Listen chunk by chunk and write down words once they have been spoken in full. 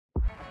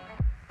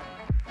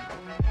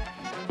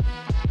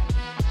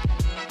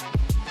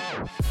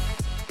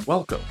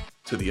Welcome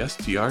to the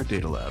STR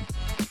Data Lab.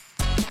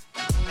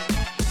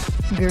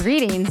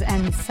 Greetings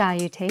and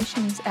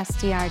salutations,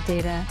 STR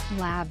Data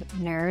Lab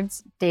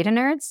nerds. Data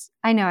nerds?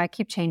 I know, I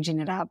keep changing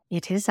it up.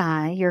 It is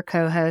I, your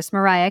co-host,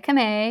 Mariah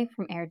Kamei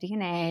from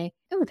AirDNA.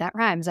 Ooh, that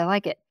rhymes. I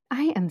like it.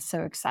 I am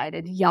so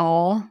excited,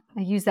 y'all.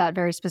 I use that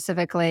very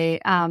specifically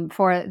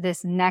for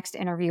this next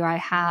interview I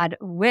had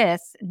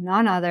with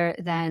none other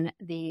than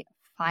the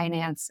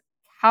finance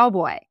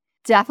cowboy.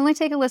 Definitely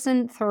take a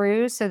listen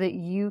through so that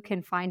you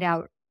can find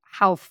out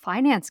how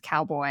Finance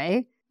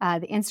Cowboy,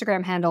 the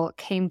Instagram handle,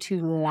 came to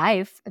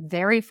life. A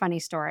very funny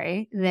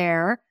story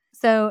there.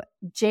 So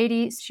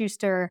JD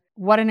Sustar,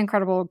 what an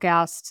incredible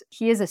guest.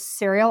 He is a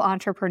serial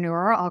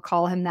entrepreneur. I'll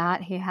call him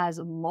that. He has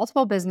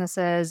multiple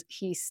businesses.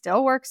 He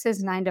still works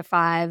his 9 to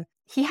 5.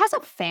 He has a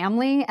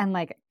family and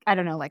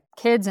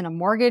kids and a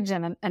mortgage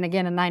and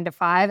again, a 9 to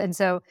 5. And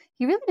so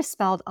he really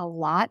dispelled a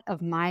lot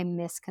of my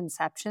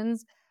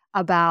misconceptions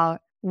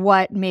about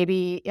what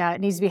maybe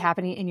needs to be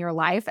happening in your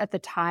life at the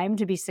time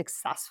to be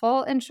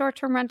successful in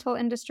short-term rental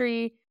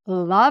industry.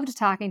 Loved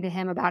talking to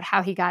him about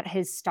how he got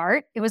his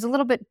start. It was a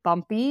little bit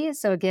bumpy.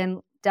 So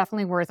again,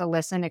 definitely worth a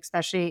listen,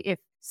 especially if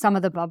some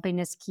of the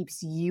bumpiness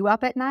keeps you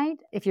up at night,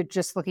 if you're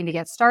just looking to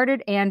get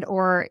started, and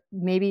or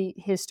maybe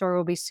his story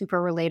will be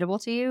super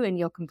relatable to you and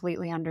you'll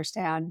completely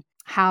understand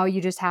how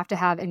you just have to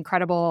have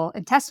incredible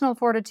intestinal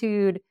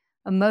fortitude,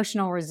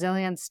 emotional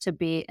resilience to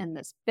be in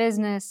this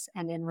business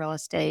and in real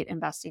estate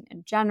investing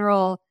in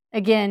general.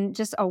 Again,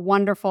 just a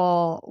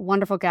wonderful,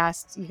 wonderful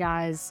guest, you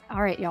guys.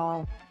 All right,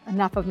 y'all,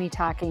 enough of me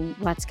talking.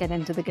 Let's get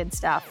into the good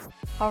stuff.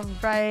 All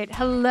right.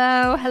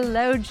 Hello,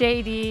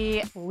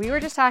 JD. We were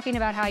just talking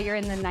about how you're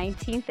in the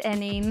 19th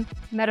inning,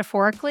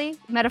 metaphorically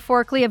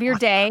of your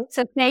day.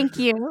 So thank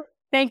you.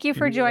 Thank you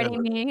for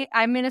joining me.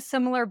 I'm in a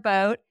similar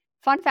boat.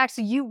 Fun fact,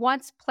 so you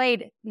once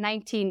played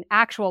 19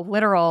 actual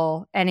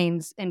literal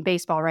innings in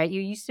baseball, right? You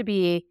used to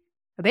be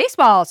a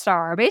baseball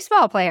star, a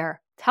baseball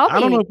player. Tell me. I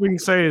don't know if we can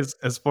say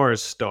as far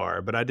as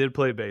star, but I did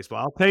play baseball.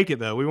 I'll take it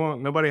though.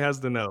 Nobody has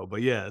to know,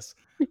 but yes,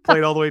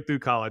 played all the way through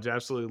college.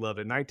 Absolutely loved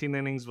it. 19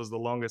 innings was the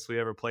longest we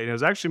ever played. It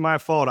was actually my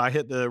fault. I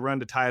hit the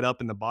run to tie it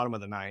up in the bottom of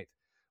the ninth,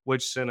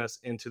 which sent us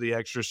into the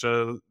extra.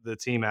 So the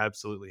team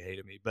absolutely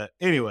hated me. But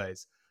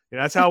anyways,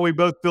 that's how we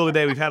both feel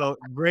today. We've had a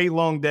great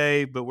long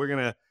day, but we're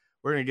gonna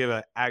give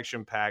an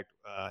action-packed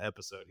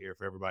episode here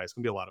for everybody. It's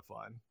gonna be a lot of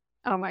fun.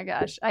 Oh my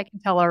gosh, I can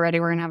tell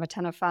already we're gonna have a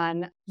ton of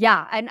fun.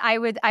 Yeah, and I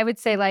would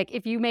say, like,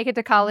 if you make it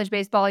to college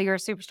baseball, you're a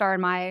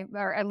superstar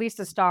or at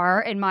least a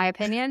star in my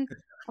opinion.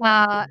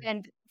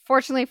 And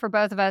fortunately for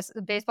both of us,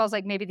 baseball is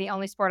like maybe the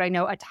only sport I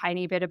know a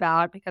tiny bit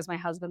about because my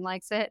husband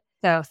likes it.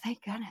 So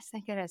thank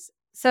goodness.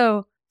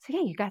 So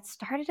yeah, you got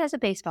started as a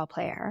baseball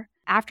player.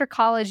 After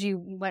college, you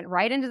went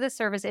right into the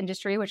service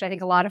industry, which I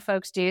think a lot of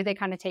folks do. They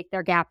kind of take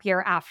their gap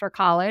year after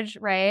college,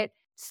 right?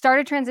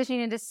 Started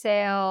transitioning into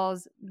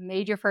sales,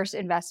 made your first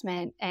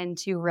investment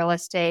into real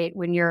estate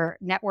when your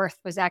net worth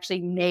was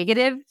actually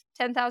negative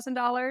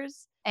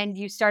 $10,000. And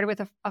you started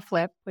with a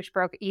flip, which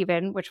broke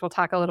even, which we'll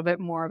talk a little bit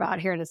more about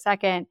here in a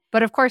second.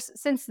 But of course,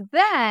 since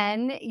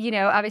then,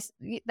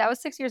 obviously that was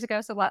 6 years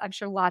ago. So I'm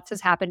sure lots has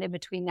happened in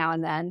between now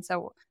and then.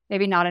 So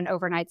maybe not an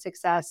overnight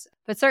success,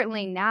 but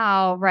certainly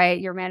now, right,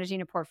 you're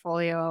managing a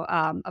portfolio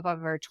of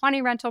over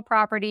 20 rental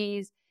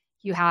properties.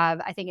 You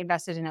have, I think,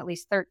 invested in at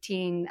least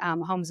 13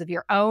 homes of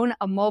your own,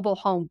 a mobile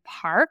home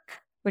park,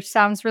 which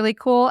sounds really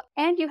cool.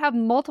 And you have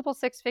multiple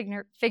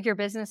six-figure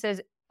businesses,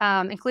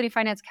 including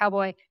Finance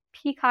Cowboy,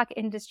 Peacock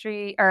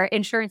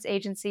Insurance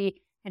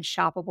Agency, and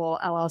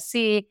Shoppable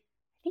LLC. I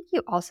think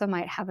you also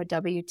might have a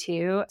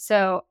W-2.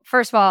 So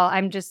first of all,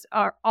 I'm just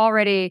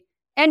already,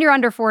 and you're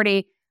under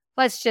 40.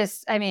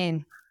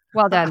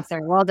 Well done,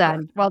 sir. Well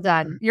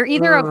done. You're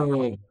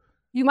either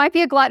you might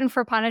be a glutton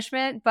for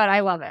punishment, but I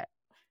love it.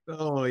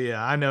 Oh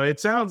yeah, I know. It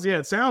sounds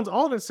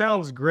all of it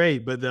sounds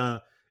great,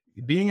 but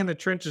being in the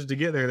trenches to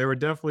get there were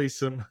definitely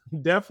some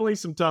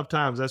tough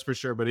times, that's for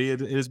sure. But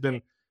it has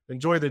been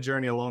enjoy the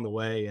journey along the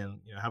way and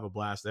have a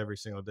blast every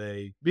single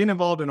day being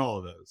involved in all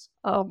of those.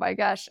 Oh my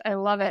gosh, I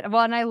love it.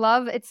 Well,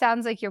 and it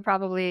sounds like you're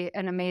probably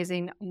an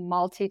amazing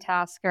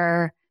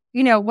multitasker.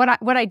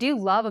 What I do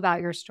love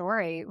about your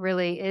story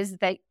really is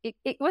that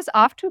it was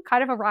off to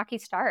kind of a rocky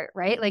start,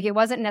 right? Like it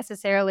wasn't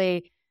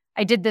necessarily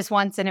I did this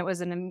once and it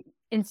was an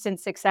instant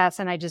success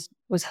and I just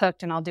was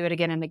hooked and I'll do it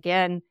again and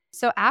again.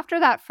 So after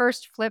that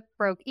first flip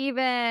broke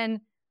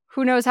even,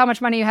 who knows how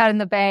much money you had in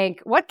the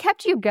bank? What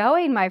kept you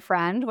going, my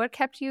friend? What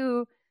kept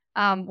you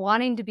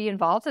wanting to be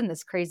involved in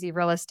this crazy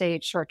real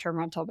estate short-term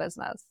rental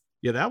business?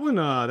 Yeah, that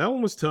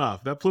one was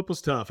tough. That flip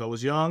was tough. I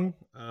was young.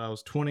 I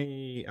was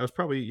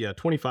probably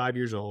 25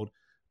 years old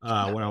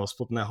when I was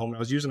flipping that home. I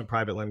was using a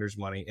private lender's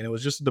money and it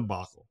was just a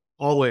debacle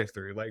all the way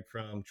through, like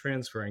from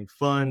transferring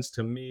funds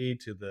to me,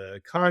 to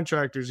the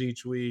contractors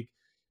each week,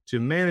 to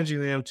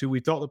managing them, to we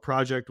thought the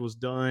project was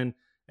done.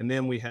 And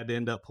then we had to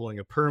end up pulling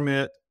a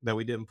permit that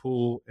we didn't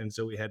pull. And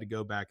so we had to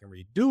go back and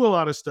redo a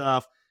lot of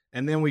stuff.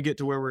 And then we get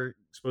to where we're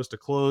supposed to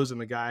close.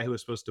 And the guy who was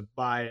supposed to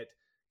buy it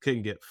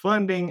couldn't get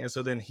funding. And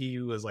so then he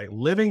was like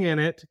living in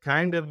it,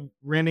 kind of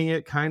renting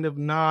it, kind of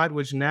not,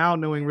 which now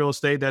knowing real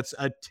estate, that's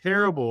a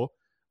terrible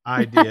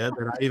idea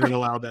that I even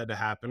allowed that to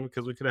happen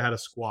because we could have had a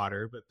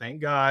squatter. But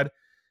thank God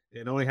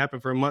it only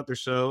happened for a month or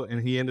so.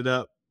 And he ended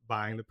up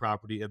buying the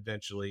property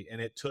eventually.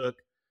 And it took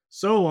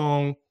so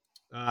long.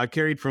 I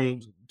carried from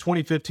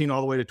 2015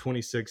 all the way to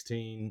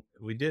 2016.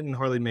 We didn't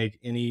hardly make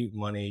any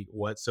money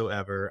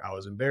whatsoever. I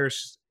was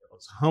embarrassed. It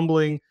was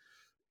humbling,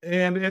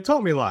 and it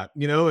taught me a lot,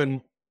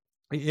 and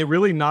it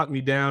really knocked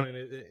me down, and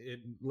it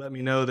let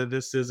me know that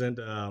this isn't,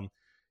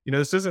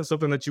 this isn't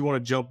something that you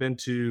want to jump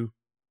into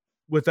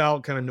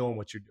without kind of knowing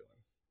what you're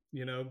doing,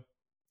 you know.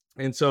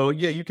 And so,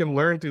 yeah, you can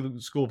learn through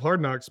the school of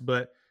hard knocks,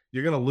 but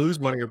you're going to lose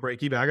money or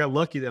break even. I got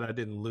lucky that I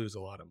didn't lose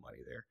a lot of money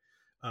there.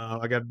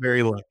 I got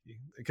very lucky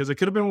because it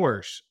could have been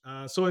worse.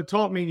 So it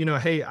taught me,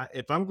 hey,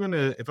 if I'm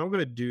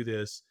gonna do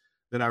this,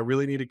 then I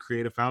really need to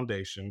create a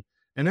foundation,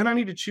 and then I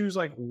need to choose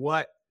like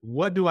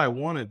what do I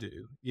want to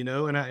do,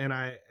 And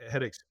I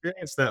had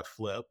experienced that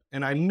flip,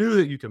 and I knew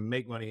that you can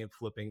make money in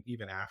flipping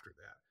even after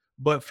that.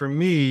 But for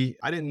me,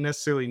 I didn't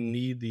necessarily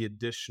need the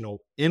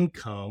additional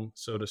income,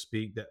 so to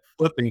speak, that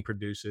flipping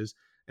produces.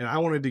 And I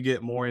wanted to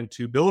get more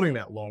into building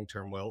that long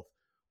term wealth,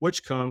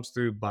 which comes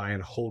through buy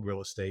and hold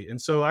real estate.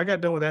 And so I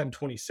got done with that in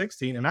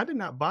 2016, and I did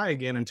not buy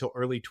again until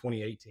early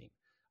 2018.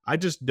 I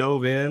just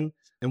dove in,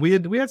 and we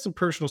had some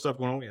personal stuff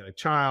going on. We had a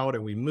child,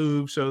 and we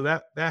moved, so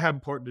that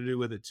had part to do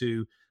with it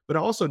too. But I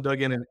also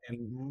dug in and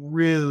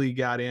really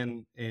got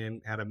in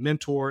and had a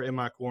mentor in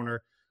my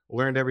corner,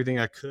 learned everything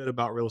I could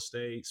about real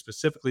estate,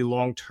 specifically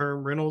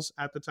long-term rentals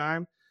at the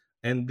time.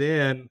 And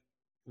then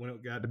when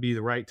it got to be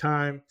the right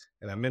time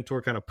and that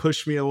mentor kind of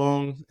pushed me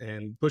along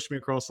and pushed me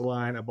across the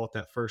line, I bought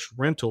that first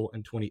rental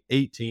in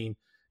 2018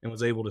 and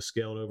was able to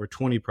scale to over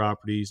 20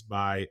 properties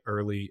by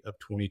early of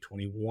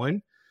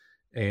 2021.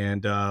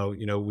 And,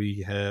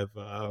 we have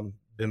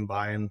been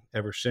buying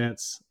ever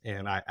since.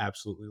 And I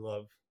absolutely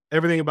love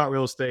everything about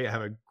real estate. I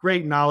have a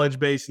great knowledge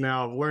base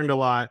now. I've learned a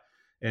lot,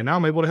 and now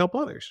I'm able to help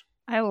others.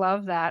 I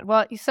love that.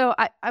 Well, so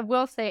I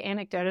will say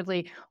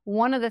anecdotally,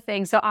 one of the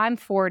things, so I'm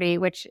 40,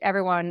 which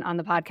everyone on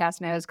the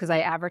podcast knows because I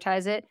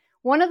advertise it.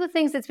 One of the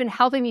things that's been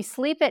helping me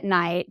sleep at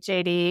night,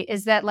 JD,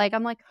 is that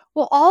I'm like,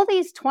 well, all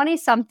these 20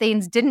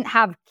 somethings didn't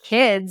have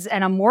kids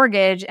and a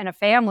mortgage and a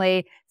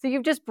family. So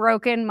you've just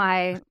broken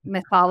my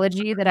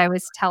mythology that I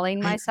was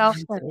telling myself.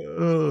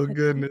 Oh,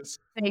 goodness.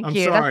 Thank I'm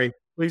you. sorry.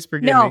 Please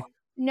forgive No, me.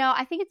 no,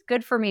 I think it's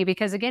good for me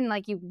because again,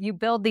 you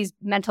build these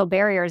mental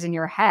barriers in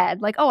your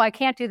head. Like, oh, I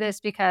can't do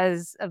this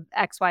because of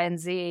X, Y, and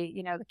Z,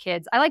 the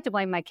kids. I like to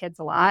blame my kids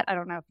a lot. I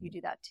don't know if you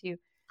do that too.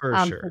 For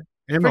Um, sure. for,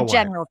 And for my wife.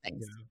 general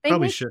things. They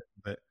Probably make should,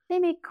 but they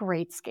make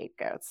great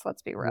scapegoats,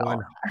 let's be real.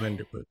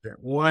 100%.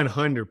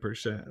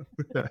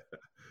 100%.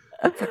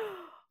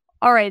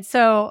 All right.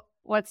 So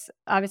what's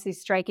obviously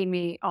striking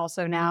me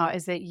also now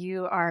is that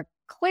you are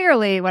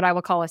clearly what I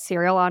would call a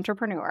serial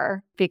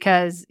entrepreneur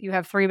because you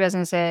have 3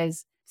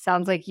 businesses.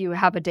 Sounds like you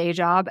have a day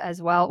job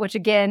as well, which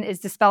again is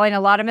dispelling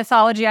a lot of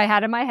mythology I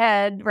had in my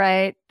head,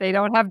 right? They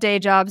don't have day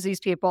jobs, these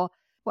people.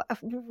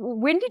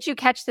 When did you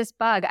catch this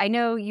bug? I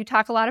know you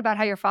talk a lot about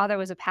how your father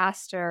was a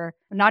pastor.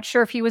 I'm not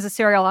sure if he was a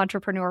serial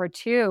entrepreneur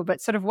too, but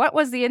sort of what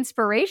was the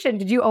inspiration?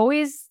 Were you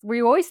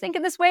always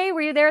thinking this way?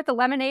 Were you there at the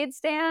lemonade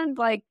stand,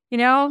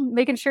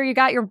 making sure you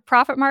got your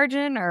profit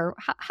margin, or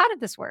how did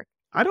this work?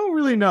 I don't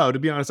really know, to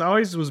be honest. I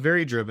always was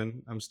very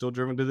driven. I'm still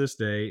driven to this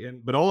day,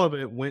 but all of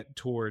it went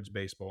towards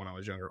baseball when I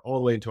was younger, all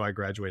the way until I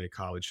graduated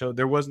college. So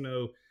there was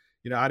no,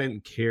 I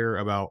didn't care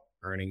about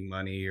earning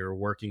money or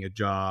working a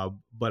job,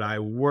 but I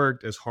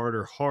worked as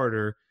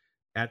harder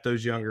at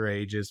those younger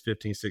ages,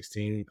 15,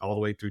 16, all the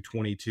way through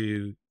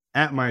 22,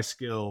 at my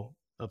skill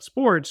of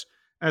sports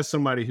as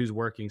somebody who's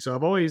working. So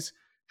I've always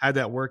had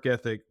that work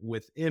ethic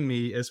within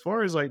me. As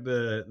far as like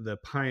the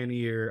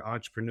pioneer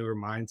entrepreneur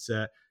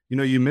mindset,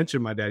 you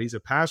mentioned my dad, he's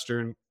a pastor,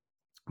 and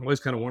I always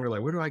kind of wonder,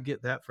 like, where do I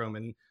get that from?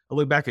 And I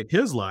look back at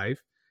his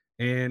life,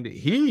 and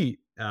he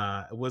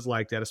was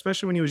like that,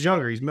 especially when he was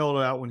younger. He's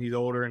mellowed out when he's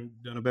older and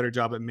done a better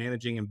job at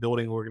managing and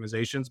building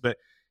organizations. But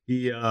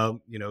he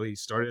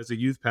started as a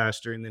youth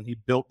pastor, and then he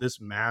built this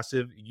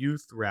massive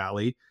youth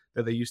rally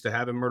that they used to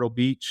have in Myrtle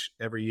Beach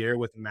every year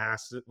with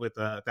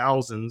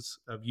thousands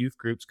of youth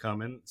groups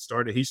coming.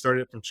 He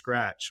started it from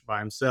scratch by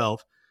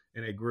himself,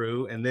 and it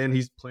grew. And then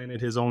he's planted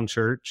his own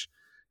church.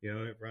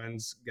 It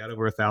got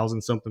over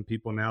 1,000 something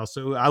people now.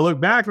 So I look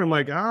back and I'm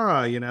like,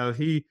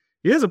 he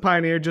is a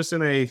pioneer, just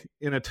in a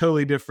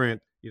totally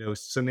different,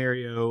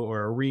 scenario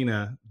or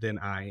arena than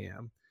I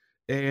am.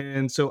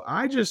 And so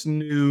I just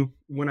knew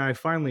when I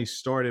finally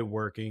started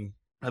working,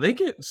 I think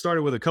it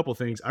started with a couple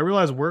things. I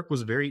realized work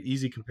was very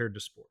easy compared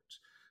to sports.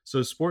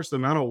 So sports, the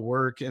amount of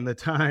work and the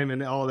time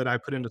and all that I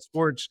put into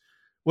sports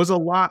was a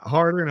lot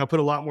harder, and I put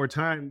a lot more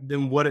time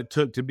than what it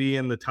took to be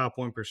in the top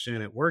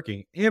 1% at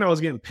working. And I was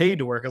getting paid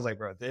to work. I was like,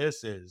 bro,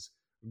 this is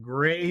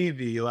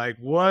gravy. Like,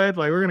 what?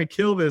 Like, we're going to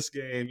kill this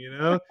game,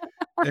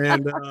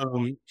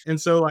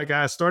 And so like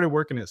I started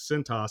working at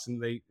Centos,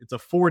 and it's a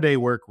 4-day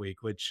work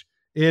week, which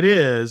It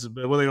is,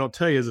 but what they don't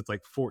tell you is it's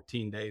like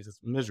 14 days. It's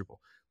miserable.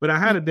 But I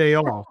had a day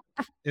off.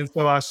 And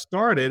so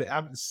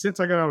since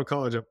I got out of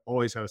college, I've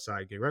always had a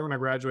side gig. Right when I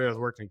graduated, I was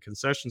working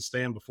concession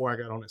stand before I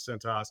got on at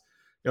Centos.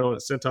 Got on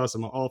at Centos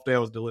on my off day, I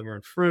was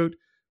delivering fruit.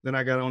 Then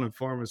I got on in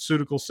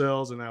pharmaceutical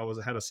sales, and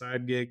had a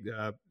side gig,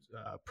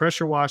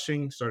 pressure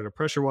washing, started a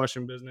pressure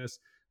washing business.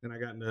 Then I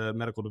got into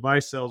medical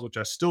device sales, which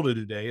I still do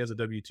today as a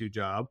W-2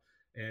 job,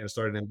 and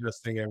started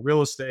investing in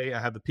real estate. I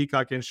have the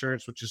Peacock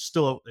insurance, which is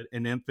still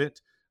an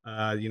infant.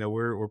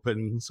 We're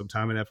putting some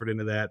time and effort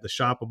into that. The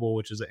Shoppable,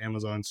 which is an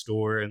Amazon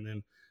store, and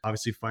then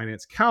obviously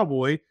Finance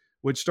Cowboy,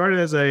 which started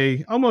as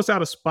almost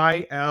out of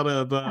spite, out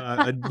of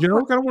a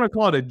joke. I don't want to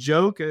call it a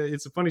joke.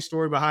 It's a funny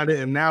story behind it,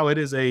 and now it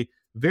is a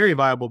very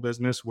viable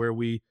business where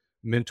we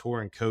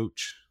mentor and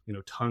coach,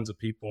 tons of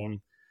people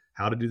on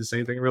how to do the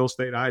same thing in real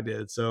estate I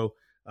did. So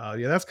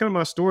that's kind of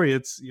my story.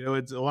 It's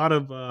a lot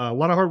of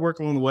hard work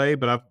along the way,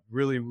 but I've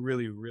really,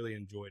 really, really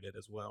enjoyed it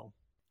as well.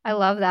 I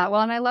love that.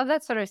 Well, and I love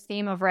that sort of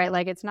theme of, right,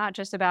 like it's not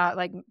just about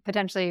like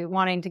potentially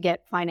wanting to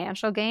get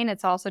financial gain.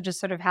 It's also just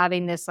sort of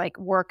having this like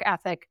work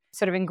ethic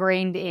sort of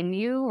ingrained in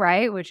you,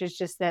 right? Which is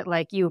just that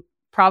like you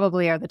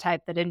probably are the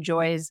type that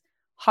enjoys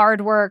hard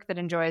work, that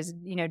enjoys,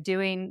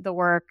 doing the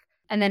work.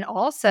 And then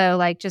also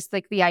like just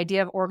like the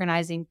idea of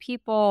organizing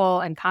people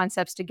and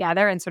concepts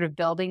together and sort of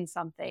building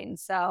something.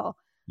 So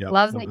Yep,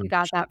 love that you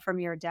got that from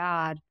your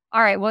dad.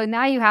 All right. Well,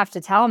 now you have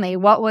to tell me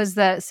what was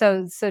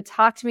so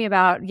talk to me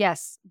about,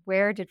 yes,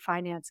 where did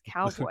Finance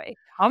Cowboy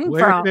come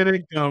Where from? did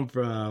it come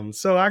from?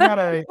 So I got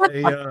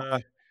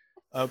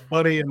a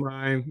buddy of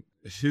mine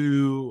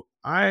who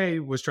I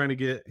was trying to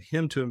get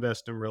him to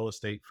invest in real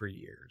estate for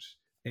years.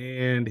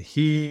 And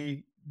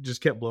he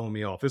just kept blowing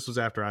me off. This was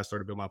after I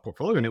started building my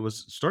portfolio, and it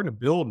was starting to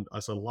build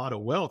us a lot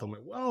of wealth. I'm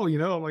like, whoa,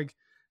 I'm like,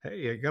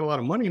 hey, I got a lot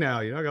of money now.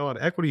 I got a lot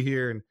of equity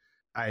here. And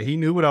he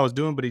knew what I was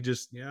doing, but he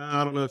just,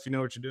 I don't know if you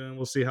know what you're doing.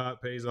 We'll see how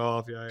it pays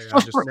off.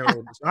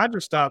 I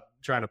just stopped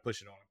trying to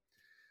push it on him.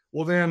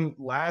 Well, then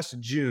last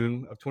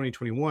June of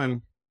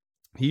 2021,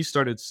 he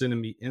started sending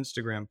me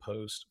Instagram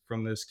posts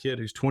from this kid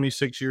who's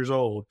 26 years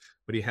old,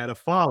 but he had a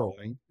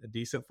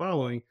decent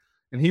following,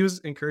 and he was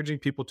encouraging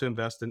people to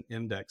invest in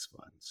index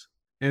funds.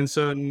 And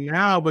so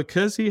now,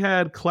 because he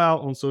had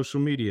clout on social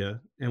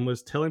media and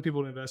was telling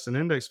people to invest in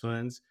index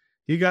funds,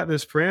 he got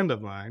this friend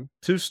of mine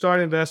to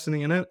start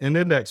investing in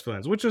index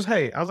funds, which was,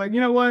 hey, I was like,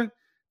 you know what?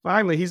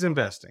 Finally, he's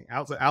investing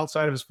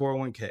outside of his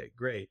 401k.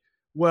 Great.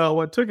 Well,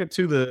 what took it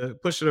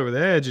push it over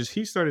the edge is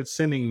he started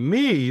sending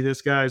me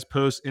this guy's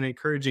post and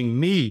encouraging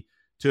me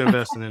to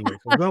invest in index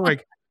funds. I'm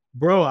like,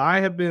 bro, I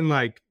have been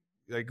like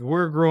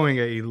we're growing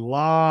a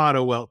lot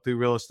of wealth through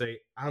real estate.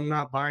 I'm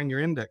not buying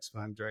your index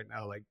funds right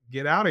now. Like,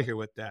 get out of here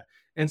with that.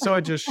 And so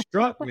it just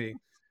struck me.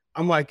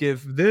 I'm like,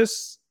 if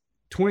this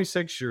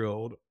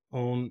 26-year-old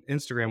on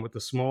Instagram with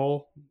a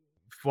small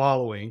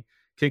following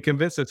can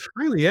convince a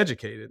highly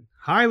educated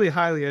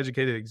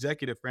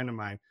executive friend of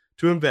mine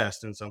to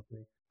invest in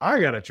something, I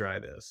got to try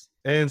this.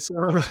 And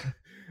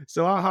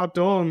so I hopped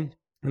on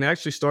and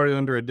actually started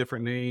under a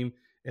different name.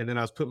 And then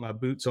I was putting my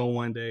boots on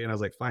one day and I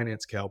was like,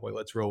 Finance Cowboy,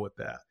 let's roll with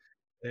that.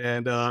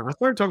 And I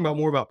started talking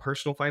more about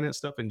personal finance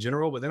stuff in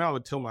general, but then I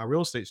would tell my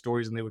real estate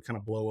stories and they would kind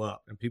of blow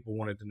up and people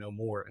wanted to know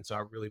more. And so I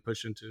really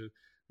pushed into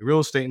the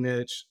real estate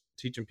niche,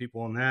 teaching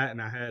people on that.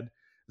 And I had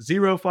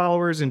 0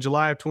 followers in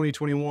July of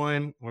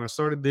 2021. When I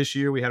started this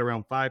year, we had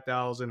around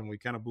 5,000 and we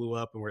kind of blew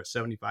up and we're at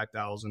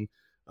 75,000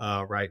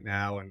 right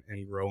now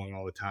and growing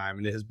all the time.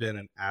 And it has been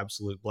an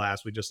absolute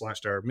blast. We just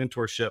launched our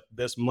mentorship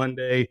this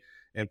Monday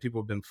and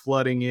people have been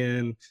flooding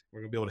in.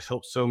 We're gonna be able to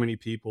help so many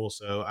people.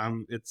 So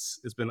it's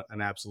been an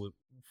absolute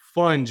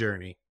fun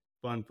journey.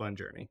 Fun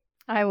journey.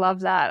 I love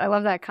that. I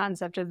love that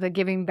concept of the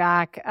giving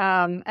back.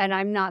 And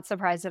I'm not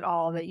surprised at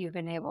all that you've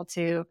been able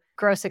to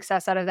grow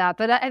success out of that.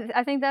 But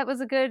I think that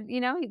was a good,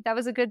 that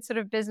was a good sort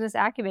of business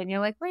acumen. You're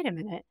like, wait a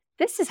minute,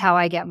 this is how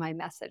I get my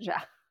message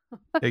out.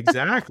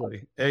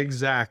 Exactly.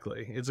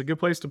 It's a good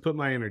place to put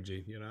my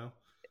energy,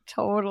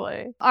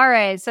 Totally. All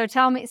right. So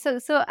tell me, so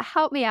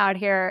help me out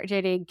here,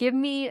 JD. Give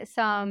me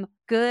some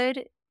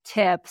good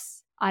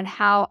tips on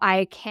how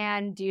I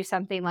can do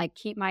something like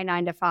keep my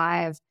 9 to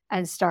 5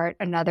 and start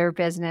another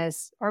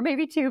business or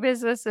maybe 2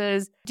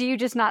 businesses. Do you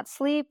just not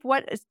sleep?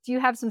 Do you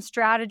have some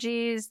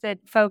strategies that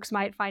folks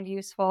might find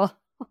useful?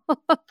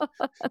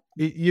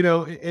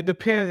 It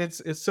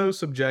depends. It's so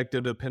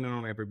subjective depending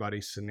on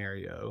everybody's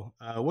scenario.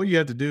 What you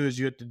have to do is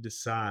you have to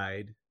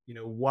decide,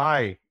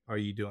 why are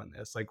you doing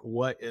this? Like,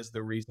 what is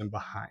the reason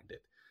behind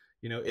it?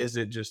 Is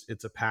it just,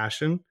 it's a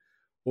passion,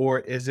 or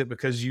is it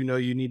because, you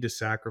need to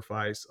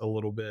sacrifice a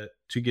little bit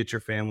to get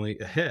your family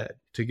ahead,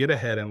 to get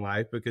ahead in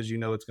life, because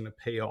it's going to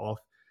pay off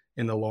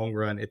in the long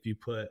run if you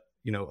put,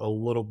 a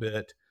little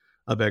bit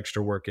of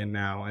extra work in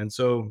now. And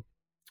so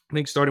I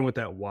think starting with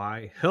that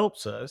why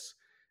helps us.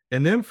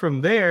 And then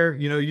from there,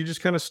 you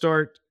just kind of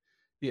start.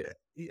 Yeah,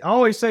 I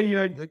always say,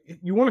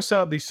 you want to set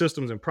up these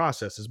systems and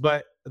processes,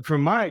 but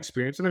from my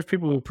experience, and there's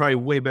people who are probably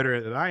way better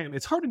at it than I am,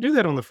 it's hard to do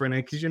that on the front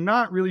end because you're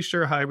not really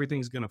sure how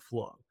everything's going to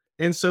flow.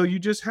 And so you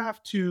just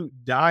have to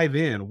dive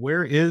in.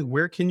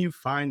 Where can you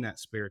find that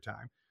spare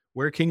time?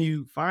 Where can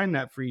you find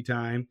that free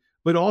time,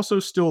 but also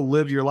still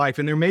live your life?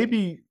 And there may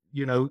be,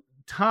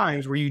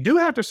 times where you do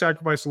have to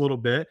sacrifice a little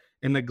bit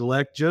and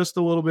neglect just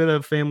a little bit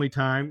of family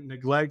time,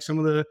 neglect some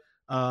of the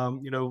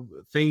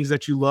things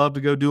that you love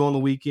to go do on the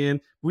weekend.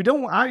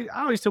 I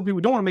always tell people,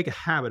 we don't want to make a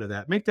habit of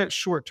that. Make that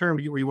short term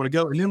to get where you want to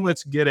go. And then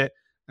let's get it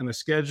and a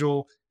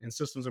schedule and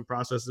systems and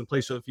processes in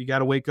place. So if you got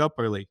to wake up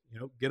early,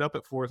 get up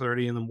at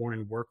 4:30 in the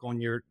morning, work on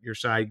your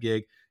side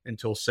gig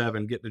until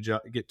 7, get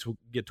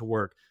to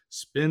work.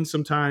 Spend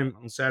some time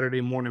on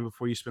Saturday morning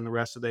before you spend the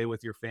rest of the day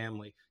with your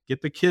family.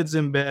 Get the kids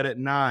in bed at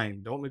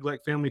 9. Don't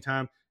neglect family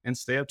time and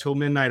stay up till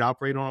midnight.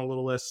 Operate on a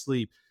little less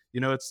sleep.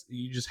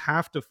 You just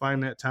have to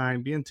find that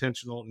time, be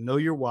intentional, know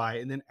your why.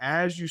 And then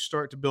as you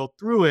start to build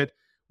through it,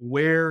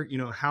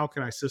 how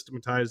can I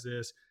systematize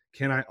this?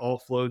 Can I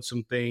offload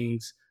some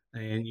things?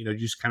 And,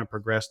 just kind of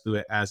progress through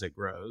it as it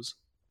grows.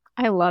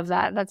 I love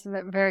that. That's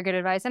very good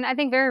advice. And I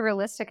think very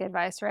realistic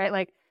advice, right?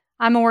 Like,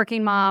 I'm a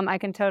working mom. I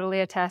can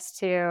totally attest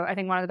to, I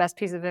think one of the best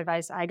pieces of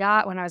advice I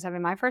got when I was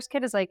having my first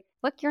kid is like,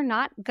 look, you're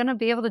not going to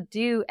be able to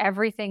do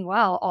everything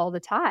well all the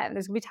time.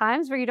 There's going to be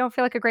times where you don't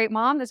feel like a great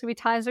mom. There's going to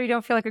be times where you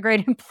don't feel like a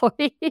great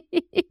employee.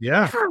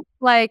 Yeah.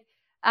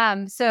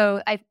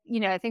 So I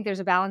think there's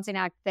a balancing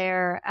act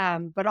there,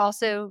 but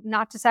also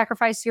not to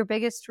sacrifice your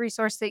biggest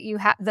resource that you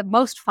have, the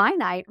most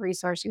finite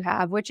resource you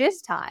have, which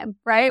is time,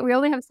 right? We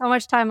only have so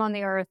much time on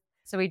the earth.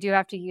 So we do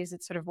have to use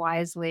it sort of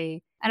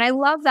wisely. And I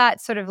love that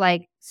sort of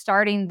like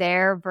starting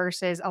there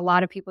versus a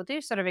lot of people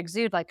do sort of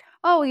exude like,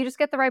 oh, you just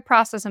get the right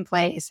process in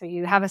place or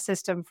you have a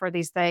system for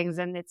these things.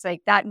 And it's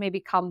like that maybe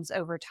comes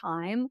over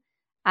time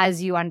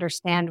as you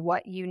understand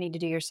what you need to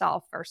do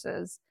yourself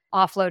versus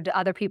offload to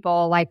other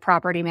people like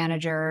property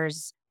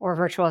managers or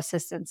virtual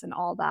assistants and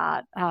all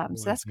that.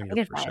 So that's great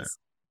 100%. advice.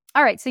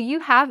 All right. So you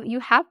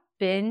have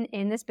been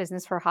in this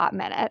business for a hot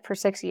minute, for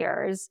 6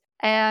 years.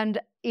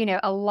 And,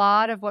 a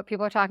lot of what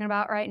people are talking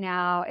about right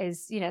now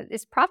is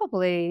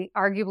probably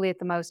arguably at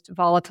the most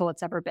volatile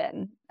it's ever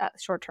been,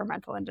 short-term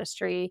rental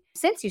industry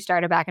since you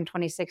started back in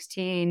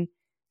 2016.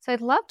 So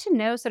I'd love to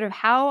know sort of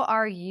how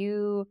are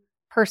you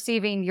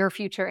perceiving your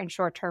future in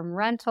short-term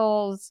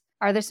rentals?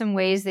 Are there some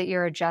ways that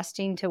you're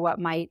adjusting to what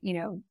might,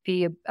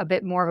 be a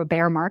bit more of a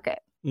bear market?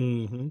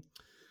 Mm-hmm.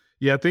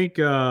 Yeah, I think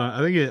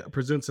it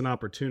presents an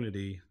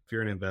opportunity if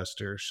you're an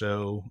investor.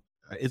 So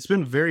it's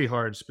been very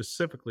hard,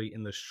 specifically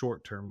in the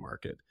short-term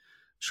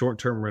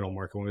rental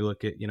market. When we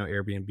look at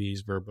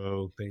Airbnbs,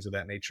 Vrbo, things of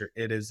that nature,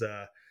 it is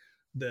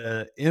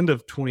the end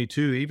of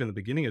 22, even the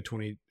beginning of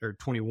 20 or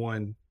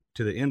 21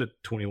 to the end of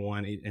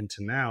 21 and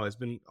to now has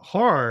been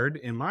hard,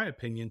 in my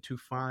opinion, to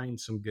find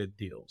some good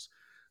deals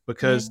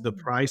because the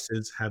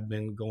prices have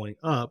been going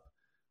up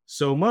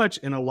so much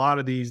in a lot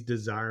of these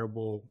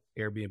desirable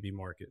Airbnb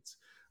markets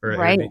or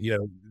Right.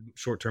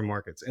 short-term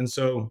markets. And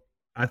so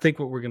I think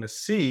what we're going to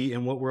see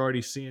and what we're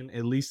already seeing,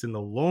 at least in the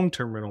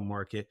long-term rental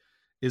market,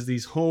 is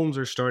these homes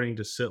are starting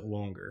to sit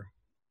longer.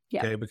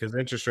 Yeah. Okay. Because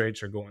interest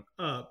rates are going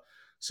up.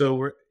 So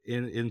we're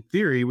in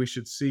theory, we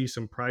should see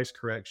some price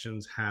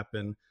corrections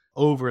happen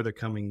over the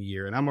coming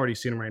year. And I'm already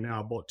seeing them right now.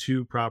 I bought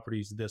 2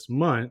 properties this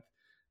month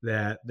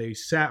that they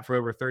sat for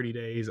over 30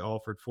 days,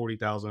 offered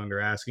 40,000 under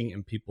asking,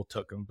 and people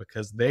took them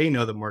because they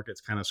know the market's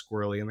kind of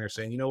squirrely and they're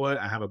saying, you know what,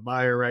 I have a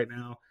buyer right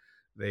now.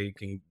 They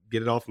can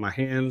get it off my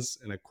hands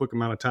in a quick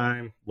amount of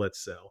time.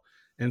 Let's sell.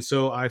 And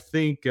so I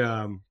think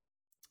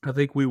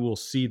we will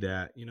see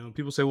that.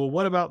 People say, well,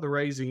 what about the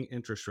rising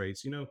interest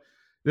rates?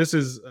 This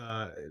is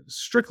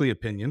strictly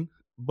opinion,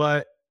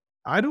 but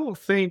I don't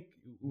think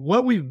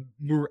what we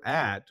were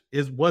at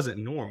wasn't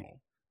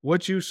normal.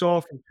 What you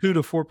saw from 2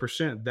 to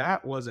 4%,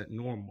 that wasn't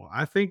normal.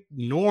 I think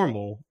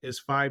normal is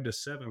 5 to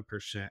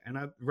 7%. And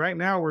right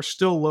now we're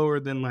still lower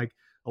than like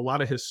a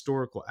lot of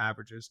historical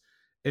averages.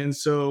 And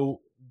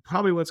so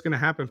probably what's going to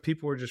happen,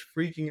 people are just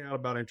freaking out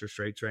about interest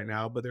rates right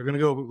now, but they're going to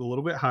go a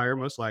little bit higher,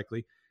 most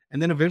likely.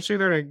 And then eventually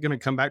they're going to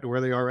come back to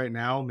where they are right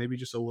now, maybe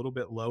just a little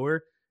bit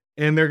lower.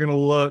 And they're going to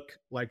look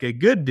like a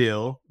good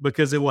deal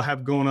because it will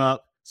have gone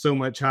up so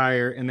much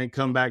higher and then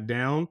come back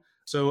down.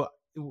 So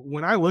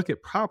when I look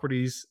at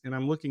properties and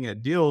I'm looking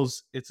at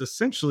deals, it's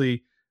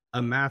essentially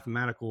a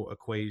mathematical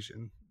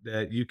equation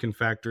that you can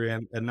factor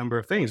in a number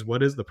of things.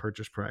 What is the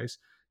purchase price?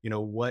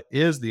 What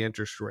is the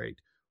interest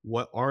rate?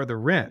 What are the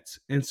rents?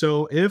 And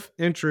so if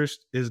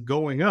interest is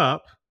going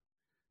up,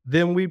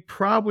 then we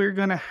probably are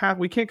going to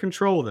we can't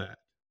control that.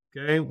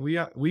 Okay.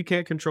 We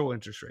can't control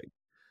interest rate,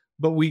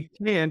 but we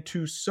can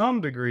to some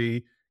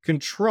degree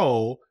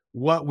control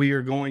what we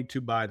are going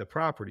to buy the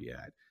property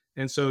at.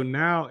 And so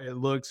now it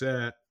looks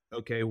at,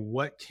 okay,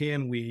 what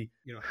can we,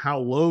 how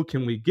low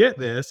can we get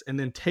this? And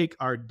then take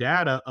our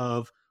data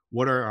of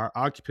what are our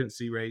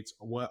occupancy rates,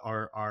 what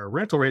are our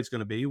rental rates going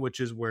to be, which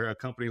is where a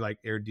company like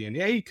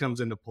AirDNA comes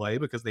into play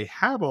because they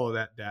have all of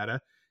that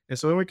data. And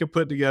so then we can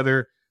put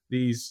together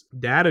these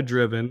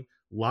data-driven,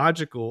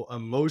 logical,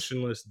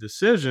 emotionless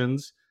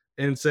decisions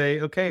and say,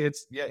 okay,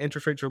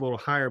 interest rates are a little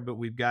higher, but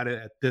we've got it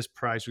at this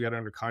price. We got it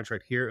under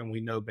contract here. And we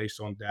know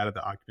based on data,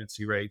 the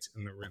occupancy rates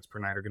and the rents per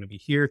night are going to be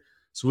here.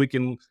 So we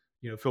can,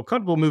 feel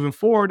comfortable moving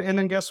forward. And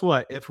then guess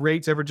what? If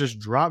rates ever just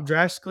drop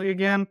drastically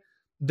again,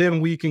 then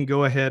we can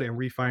go ahead and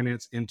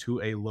refinance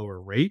into a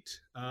lower rate.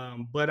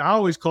 But I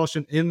always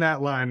caution in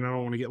that line, and I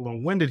don't want to get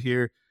long winded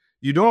here.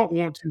 You don't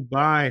want to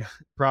buy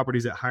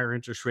properties at higher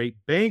interest rate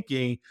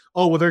banking.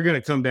 Oh, well, they're going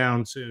to come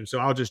down soon, so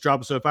I'll just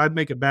drop it. So if I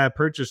make a bad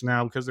purchase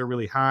now because they're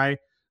really high,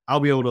 I'll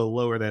be able to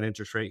lower that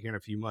interest rate here in a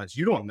few months.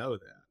 You don't know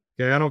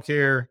that. Okay. I don't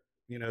care,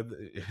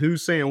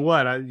 who's saying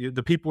what.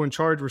 The people in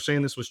charge were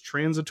saying this was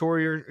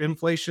transitory or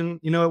inflation,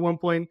 at one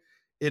point.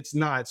 It's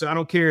not. So I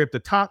don't care if the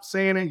top's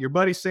saying it, your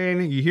buddy's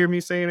saying it, you hear me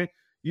saying it.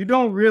 You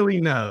don't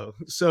really know.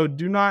 So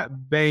do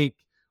not bank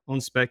on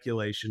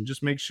speculation.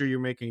 Just make sure you're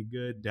making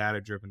good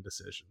data-driven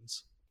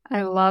decisions.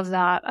 I love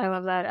that. I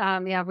love that.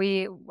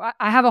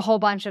 I have a whole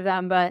bunch of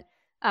them, but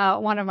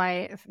one of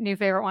my new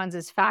favorite ones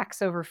is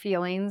facts over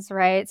feelings,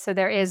 right? So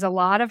there is a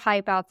lot of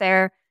hype out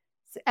there.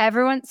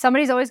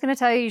 Somebody's always going to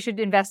tell you should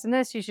invest in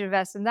this, you should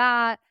invest in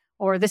that,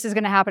 or this is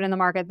going to happen in the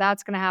market,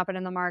 that's going to happen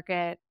in the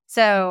market.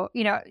 So,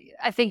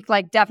 I think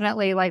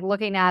definitely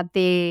looking at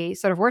the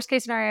sort of worst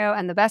case scenario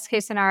and the best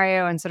case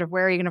scenario and sort of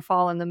where you're going to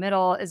fall in the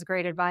middle is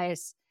great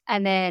advice.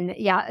 And then,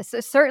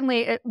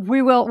 certainly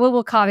we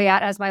will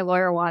caveat, as my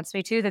lawyer wants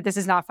me to, that this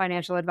is not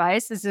financial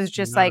advice. This is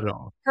just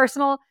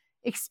personal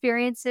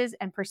experiences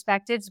and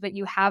perspectives, but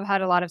you have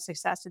had a lot of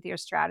success with your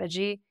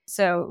strategy.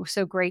 So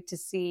great to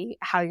see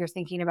how you're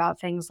thinking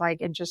about things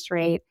like interest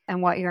rate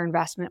and what your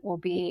investment will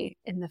be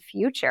in the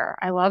future.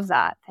 I love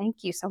that.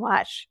 Thank you so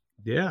much.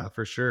 Yeah,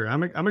 for sure.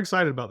 I'm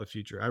excited about the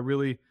future. I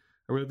really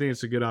think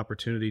it's a good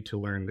opportunity to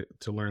learn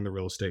the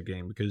real estate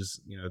game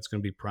because, it's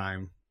going to be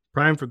prime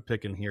for the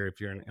picking here if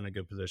you're in a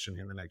good position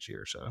here in the next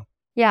year or so.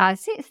 Yeah,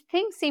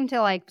 things seem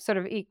to sort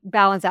of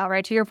balance out,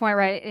 right? To your point,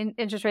 right?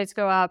 Interest rates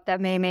go up.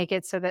 That may make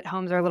it so that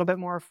homes are a little bit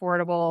more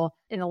affordable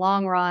in the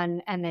long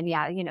run. And then,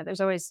 there's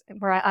always,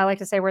 where I like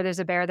to say, where there's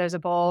a bear, there's a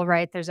bull,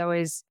 right? There's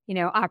always,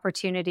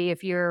 opportunity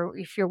if you're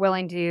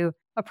willing to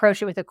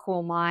approach it with a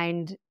cool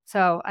mind.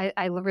 So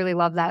I really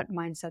love that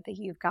mindset that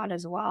you've got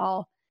as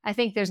well. I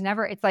think it's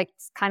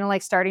kind of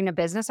like starting a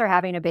business or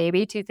having a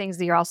baby, two things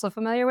that you're also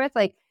familiar with.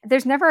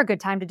 There's never a good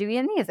time to do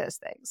any of those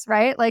things,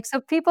 right? So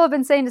people have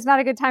been saying it's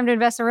not a good time to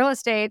invest in real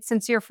estate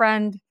since your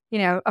friend,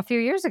 a few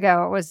years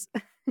ago was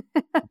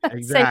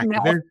exactly.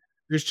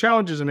 There's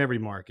challenges in every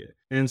market.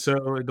 And so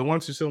the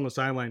ones who sit on the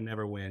sideline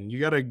never win.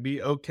 You got to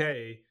be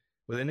okay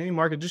within any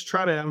market. Just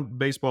try to have a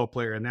baseball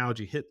player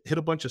analogy, hit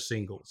a bunch of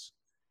singles.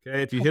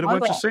 Okay. If you hit a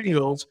bunch of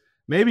singles,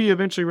 maybe you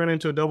eventually run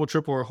into a double,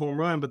 triple, or a home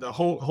run. But the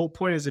whole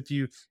point is if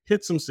you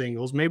hit some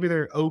singles, maybe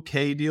they're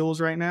okay deals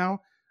right now.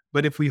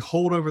 But if we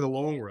hold over the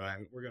long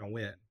run, we're going to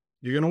win.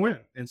 You're going to win.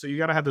 And so you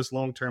got to have this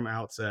long-term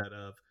outset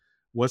of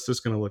what's this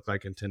going to look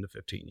like in 10 to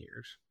 15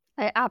 years.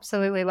 I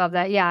absolutely love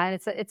that. Yeah.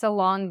 And it's a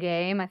long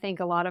game. I think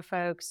a lot of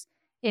folks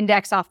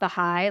index off the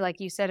high, like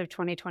you said, of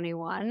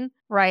 2021,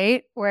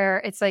 right?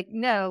 Where it's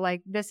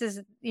this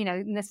is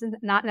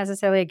not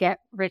necessarily a get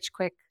rich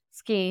quick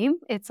scheme.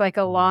 It's like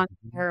a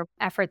long-term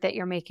effort that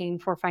you're making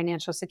for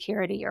financial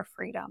security or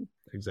freedom.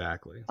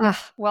 Exactly.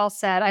 Well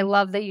said. I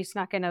love that you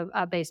snuck in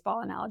a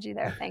baseball analogy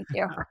there. Thank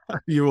you.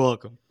 You're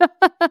welcome.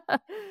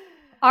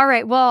 All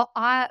right. Well,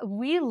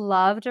 we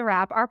love to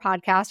wrap our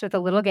podcast with a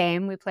little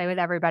game we play with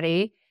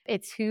everybody.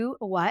 It's who,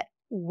 what,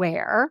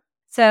 where.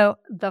 So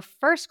the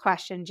first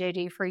question,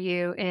 JD, for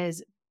you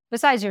is,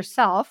 besides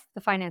yourself,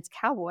 the finance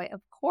cowboy,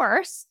 of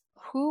course,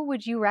 who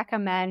would you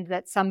recommend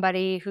that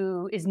somebody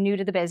who is new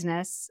to the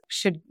business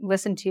should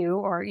listen to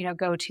or,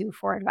 go to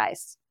for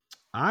advice?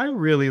 I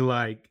really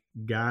like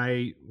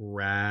Guy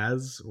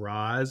Raz,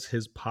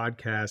 his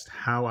podcast,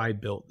 How I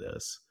Built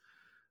This.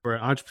 For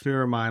an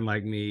entrepreneur mind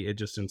like me, it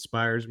just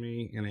inspires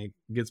me and it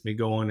gets me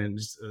going. And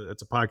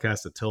it's a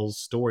podcast that tells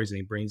stories and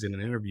he brings in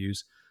and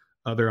interviews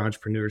other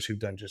entrepreneurs who've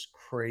done just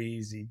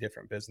crazy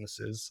different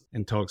businesses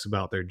and talks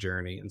about their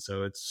journey. And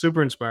so it's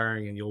super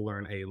inspiring and you'll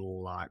learn a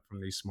lot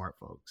from these smart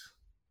folks.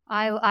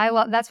 I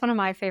love, that's one of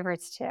my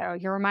favorites too.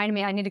 You reminded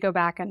me, I need to go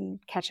back and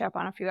catch up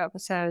on a few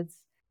episodes.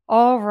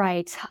 All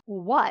right.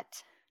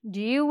 What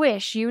do you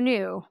wish you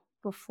knew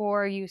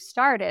before you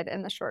started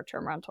in the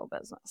short-term rental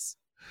business?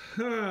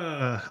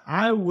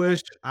 I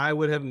wish I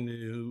would have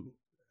knew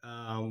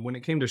when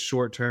it came to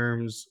short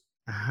terms,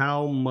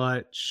 how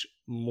much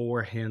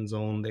more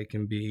hands-on they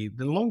can be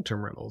than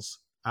long-term rentals.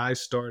 I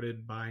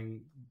started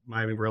buying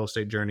my real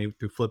estate journey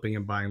through flipping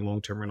and buying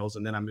long-term rentals.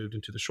 And then I moved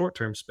into the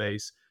short-term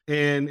space.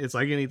 And it's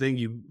like anything,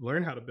 you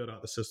learn how to build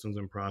out the systems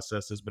and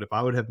processes. But if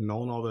I would have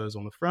known all those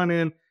on the front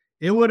end,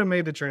 it would have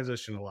made the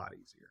transition a lot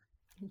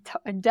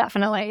easier.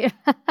 Definitely.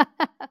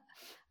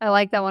 I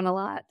like that one a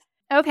lot.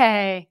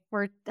 Okay,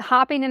 we're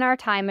hopping in our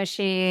time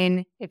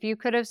machine. If you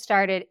could have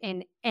started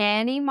in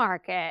any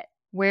market,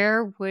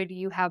 where would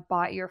you have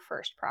bought your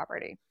first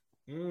property?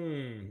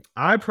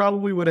 I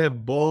probably would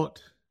have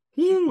bought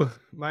Whew,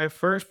 my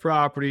first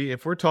property,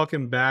 if we're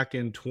talking back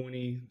in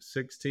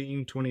 2016,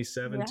 Yeah.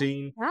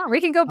 2017, Yeah, we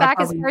can go I back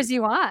as probably far as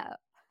you want.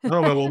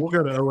 oh, well, we'll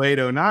go to 08,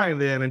 09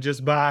 then and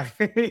just buy,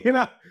 you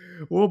know,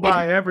 we'll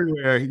buy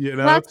everywhere, you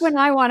know? That's when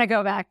I wanna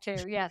go back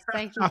to. Yes,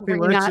 thank you I for mean,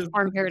 bringing let's that just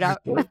farm period up.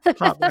 let's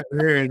hop back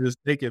there and just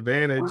take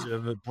advantage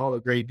of all the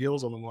great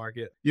deals on the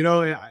market. You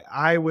know,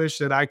 I wish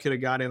that I could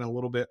have got in a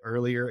little bit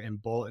earlier and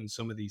bought in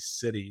some of these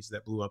cities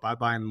that blew up. I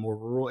buy in more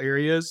rural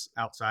areas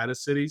outside of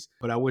cities,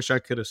 but I wish I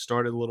could have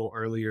started a little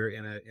earlier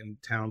in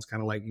towns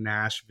kind of like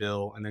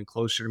Nashville, and then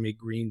closer to me,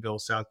 Greenville,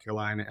 South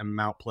Carolina, and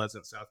Mount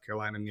Pleasant, South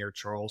Carolina, near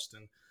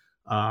Charleston,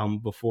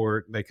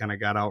 before they kind of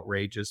got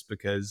outrageous,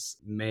 because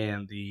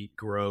man, the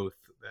growth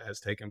that has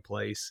taken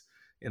place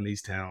in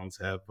these towns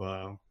have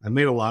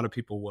made a lot of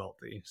people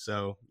wealthy.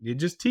 So it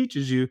just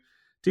teaches you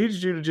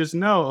to just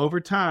know over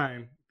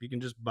time, if you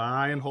can just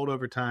buy and hold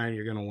over time,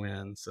 you're gonna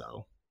win.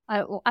 So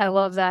I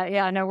love that.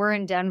 Yeah, no, we're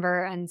in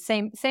Denver and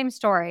same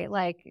story.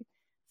 Like, it's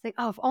like,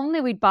 oh, if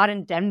only we'd bought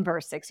in Denver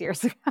 6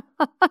 years ago.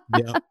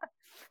 yeah,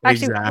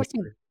 Actually, actually,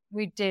 exactly.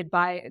 we did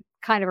buy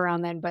kind of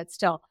around then, but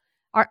still,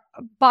 our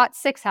bought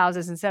 6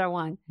 houses instead of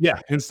 1.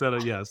 Instead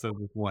of just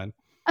one.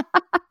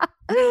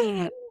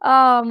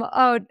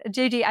 Oh,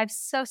 JD, I've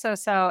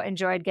so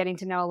enjoyed getting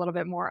to know a little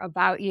bit more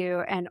about you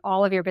and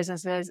all of your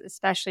businesses,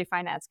 especially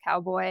Finance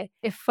Cowboy.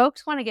 If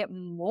folks want to get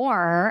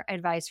more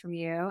advice from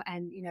you,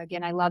 and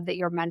again, I love that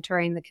you're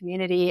mentoring the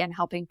community and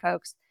helping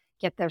folks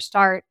get their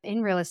start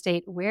in real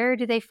estate. Where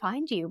do they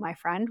find you, my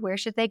friend? Where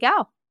should they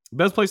go?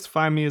 Best place to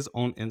find me is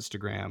on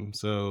Instagram.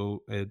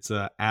 So it's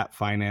at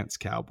Finance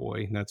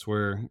Cowboy. That's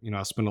where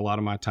I spend a lot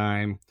of my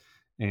time,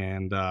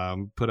 and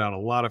put out a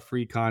lot of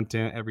free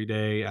content every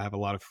day. I have a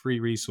lot of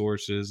free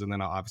resources, and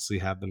then I obviously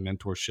have the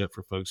mentorship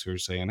for folks who are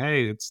saying,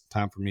 "Hey, it's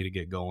time for me to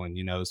get going."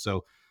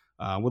 So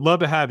would love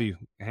to have you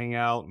hang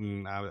out,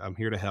 and I'm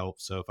here to help.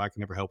 So if I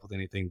can ever help with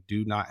anything,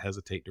 do not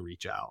hesitate to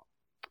reach out.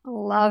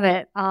 Love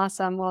it.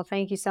 Awesome. Well,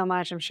 thank you so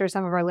much. I'm sure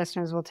some of our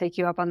listeners will take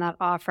you up on that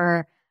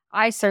offer.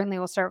 I certainly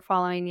will start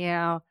following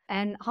you,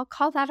 and I'll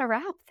call that a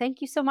wrap.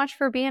 Thank you so much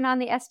for being on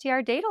the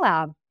STR Data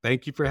Lab.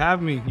 Thank you for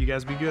having me. You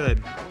guys be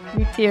good.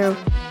 You too.